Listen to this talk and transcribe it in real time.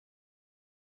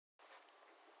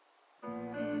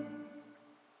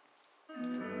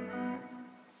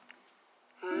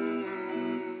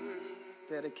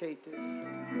Dedicate this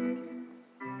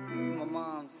to my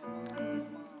moms.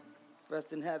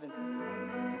 Rest in heaven.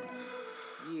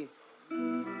 Yeah.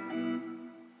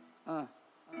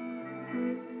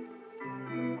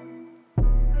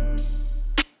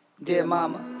 Dear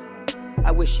mama,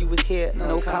 I wish you was here,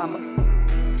 no commas.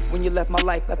 When you left my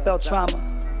life, I felt trauma.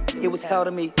 It was hell to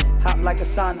me, hot like a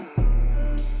sauna.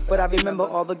 But I remember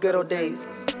all the good old days.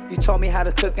 You taught me how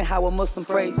to cook and how a Muslim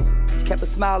prays. You kept a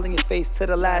smile on your face till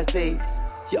the last days.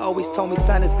 You always told me,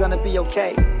 son, it's gonna be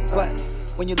okay. But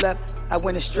when you left, I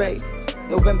went astray.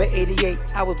 November 88,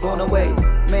 I was blown away.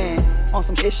 Man, on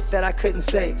some shit that I couldn't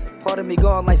say. Part of me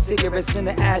gone like cigarettes in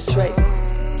the ashtray.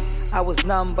 I was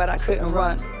numb, but I couldn't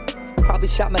run. Probably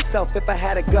shot myself if I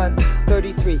had a gun.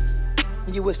 33,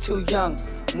 you was too young.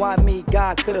 Why me?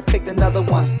 God could've picked another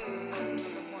one.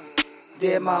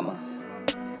 Dear mama,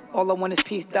 all I want is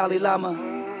peace, Dalai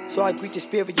Lama. So I greet your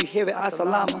spirit, you hear it,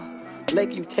 Assalamu.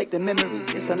 Lake, you take the memories,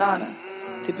 it's an honor.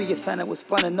 To be your son, it was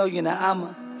fun to know you're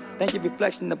Naama. Thank you,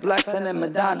 reflection, the black sun and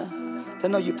Madonna. To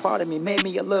know you part of me, made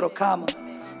me a little calmer.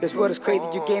 This world is crazy,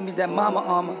 you gave me that mama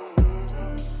armor.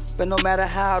 But no matter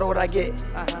how old I get,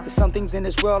 there's some things in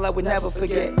this world I would never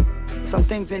forget. Some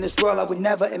things in this world I would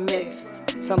never admit.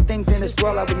 Some things in this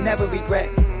world I would never regret.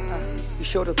 You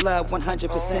showed us love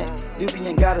 100%.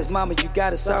 Nubian got us, mama, you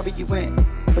got us, sorry you went.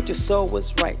 But your soul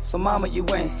was right, so mama, you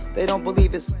win. They don't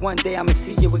believe it's one day I'ma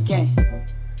see you again.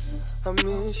 I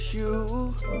miss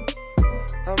you,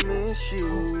 I miss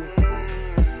you,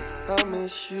 I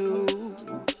miss you.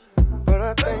 But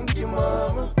I thank you,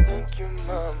 mama, thank you,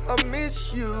 mama. I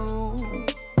miss you,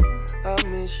 I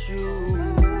miss you,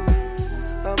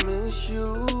 I miss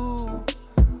you.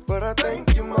 But I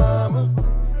thank you, mama.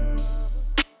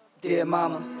 Dear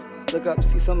mama, look up,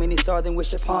 see so many stars and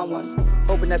wish upon one.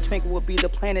 Hoping that twinkle will be the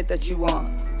planet that you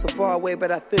on. So far away,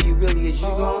 but I feel you really is you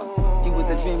gone. You was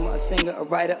a dreamer, a singer, a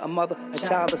writer, a mother, a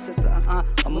child, a sister,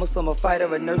 a Muslim, a fighter,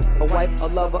 a nurse, a wife, a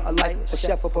lover, a life, a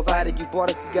chef, a provider. You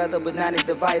brought us together, but now they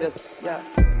divide us. Yeah.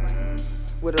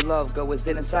 Where the love go is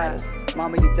inside us.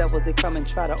 Mama, you devils, they come and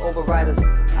try to override us.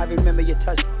 I remember your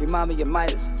touch, remind me of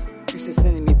Midas. You should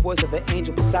send me voice of an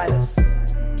angel beside us.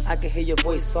 I can hear your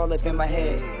voice all up in my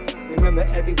head. Remember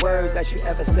every word that you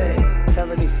ever said.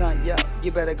 Telling me, son, yo,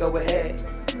 you better go ahead.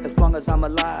 As long as I'm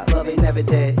alive, love ain't never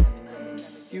dead.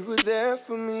 You were there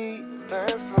for me,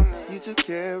 you took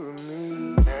care of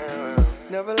me,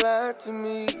 never lied to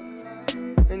me,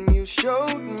 and you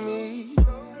showed me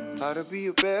how to be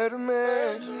a better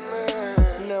man.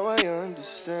 Now I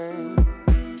understand,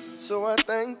 so I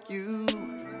thank you,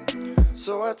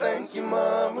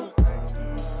 mama.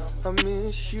 I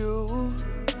miss you,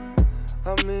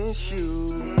 I miss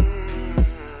you,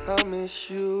 I miss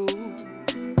you.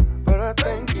 But I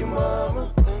thank you, mama.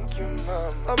 Thank you,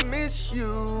 mama. I miss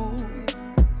you,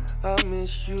 I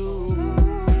miss you,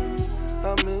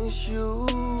 I miss you.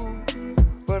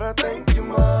 But I thank you,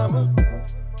 mama.